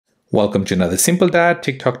Welcome to another Simple Dad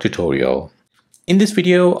TikTok tutorial. In this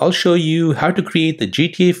video, I'll show you how to create the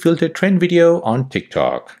GTA filter trend video on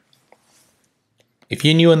TikTok. If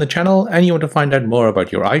you're new on the channel and you want to find out more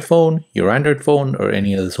about your iPhone, your Android phone, or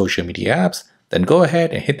any other social media apps, then go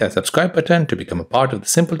ahead and hit that subscribe button to become a part of the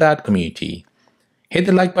Simple Dad community. Hit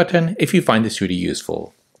the like button if you find this video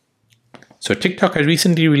useful. So TikTok has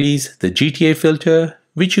recently released the GTA filter,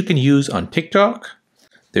 which you can use on TikTok.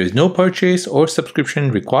 There is no purchase or subscription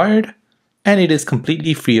required, and it is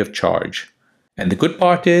completely free of charge. And the good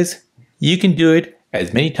part is, you can do it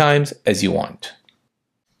as many times as you want.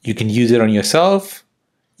 You can use it on yourself,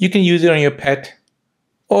 you can use it on your pet,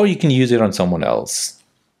 or you can use it on someone else.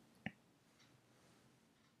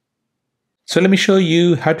 So let me show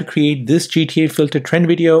you how to create this GTA filter trend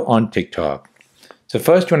video on TikTok. So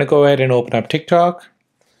first you want to go ahead and open up TikTok,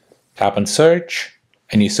 tap on search,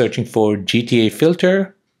 and you're searching for GTA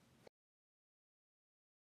filter.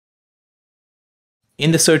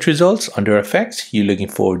 In the search results, under effects, you're looking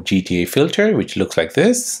for GTA filter, which looks like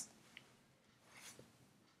this.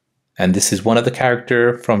 And this is one of the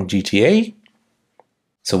characters from GTA.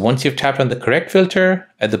 So once you've tapped on the correct filter,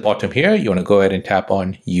 at the bottom here, you want to go ahead and tap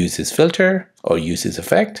on use this filter or use this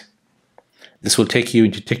effect. This will take you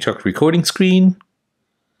into TikTok recording screen.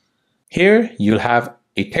 Here, you'll have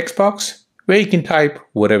a text box where you can type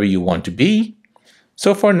whatever you want to be.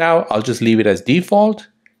 So for now, I'll just leave it as default.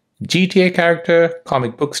 GTA character,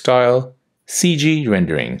 comic book style, CG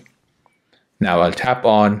rendering. Now I'll tap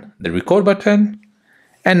on the record button,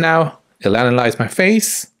 and now it'll analyze my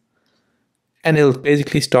face, and it'll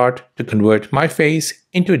basically start to convert my face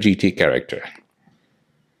into a GTA character.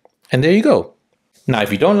 And there you go. Now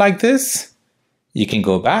if you don't like this, you can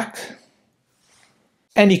go back,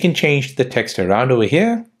 and you can change the text around over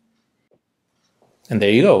here. And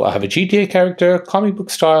there you go, I have a GTA character, comic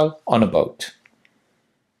book style, on a boat.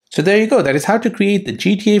 So there you go, that is how to create the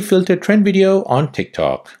GTA filter trend video on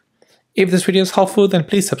TikTok. If this video is helpful, then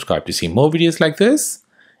please subscribe to see more videos like this.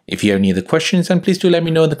 If you have any other questions, then please do let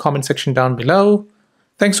me know in the comment section down below.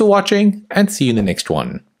 Thanks for watching, and see you in the next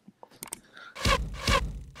one.